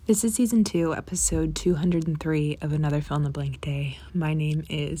This is season 2, episode 203 of Another Fill in the Blank Day. My name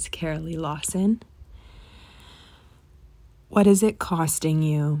is Carolee Lawson. What is it costing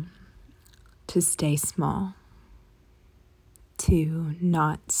you to stay small? To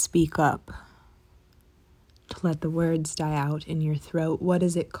not speak up? To let the words die out in your throat? What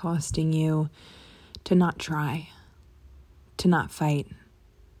is it costing you to not try? To not fight?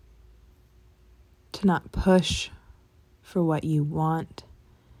 To not push for what you want?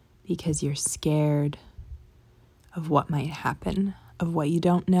 Because you're scared of what might happen, of what you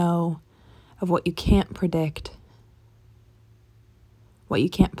don't know, of what you can't predict, what you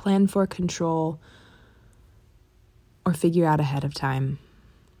can't plan for, control, or figure out ahead of time.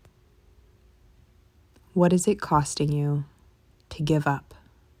 What is it costing you to give up,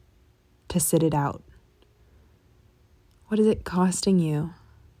 to sit it out? What is it costing you?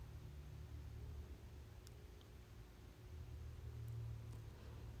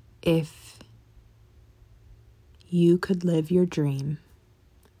 If you could live your dream,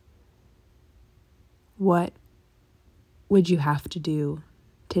 what would you have to do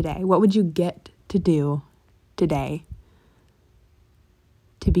today? What would you get to do today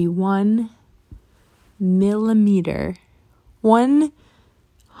to be 1 millimeter,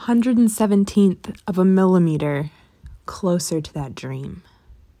 1/117th of a millimeter closer to that dream?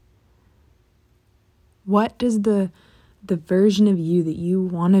 What does the version of you that you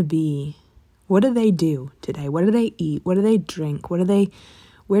want to be, what do they do today? What do they eat? What do they drink? Where do they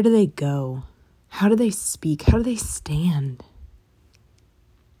go? How do they speak? How do they stand?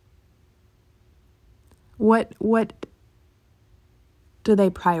 What do they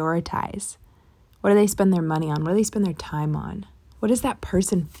prioritize? What do they spend their money on? What do they spend their time on? What does that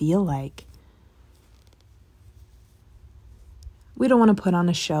person feel like? We don't want to put on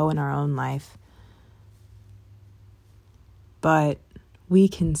a show in our own life, but we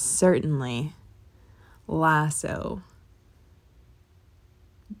can certainly lasso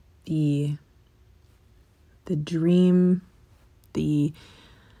the dream, the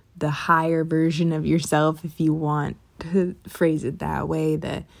higher version of yourself, if you want to phrase it that way,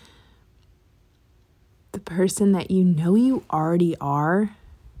 the person that you know you already are,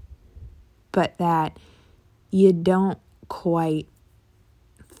 but that you don't quite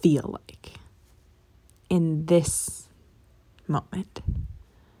feel like in this moment.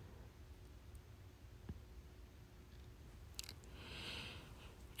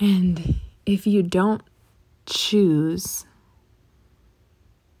 And if you don't choose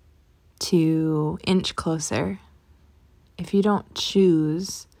to inch closer, if you don't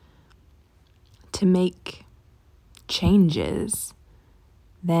choose to make changes,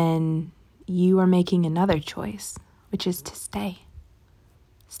 then you are making another choice, which is to stay.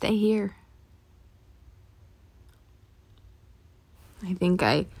 Stay here. I think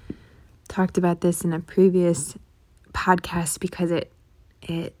I talked about this in a previous podcast because it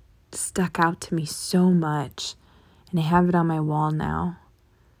stuck out to me so much, and I have it on my wall now.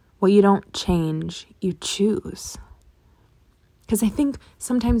 What you don't change, you choose. Because I think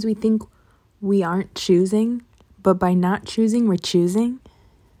sometimes we think we aren't choosing, but by not choosing, we're choosing.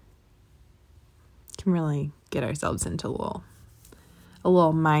 Can really get ourselves into a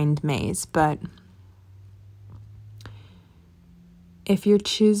little mind maze, but if you're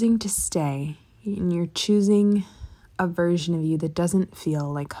choosing to stay and you're choosing a version of you that doesn't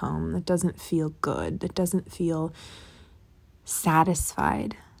feel like home, that doesn't feel good, that doesn't feel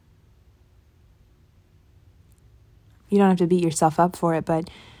satisfied, you don't have to beat yourself up for it, but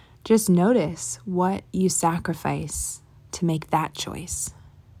just notice what you sacrifice to make that choice.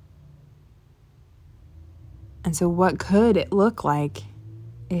 And so what could it look like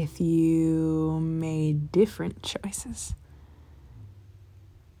if you made different choices?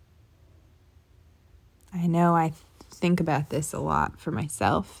 I know I think about this a lot for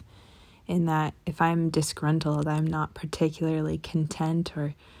myself, in that if I'm disgruntled, I'm not particularly content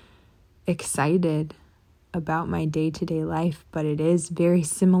or excited about my day-to-day life, but it is very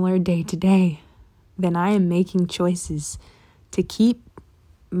similar day-to-day, then I am making choices to keep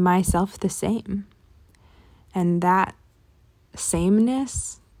myself the same. And that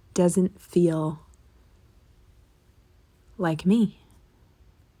sameness doesn't feel like me.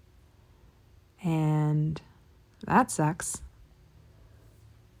 And that sucks.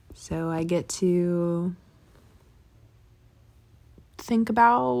 So I get to think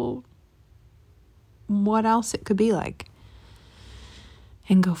about what else it could be like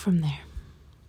and go from there.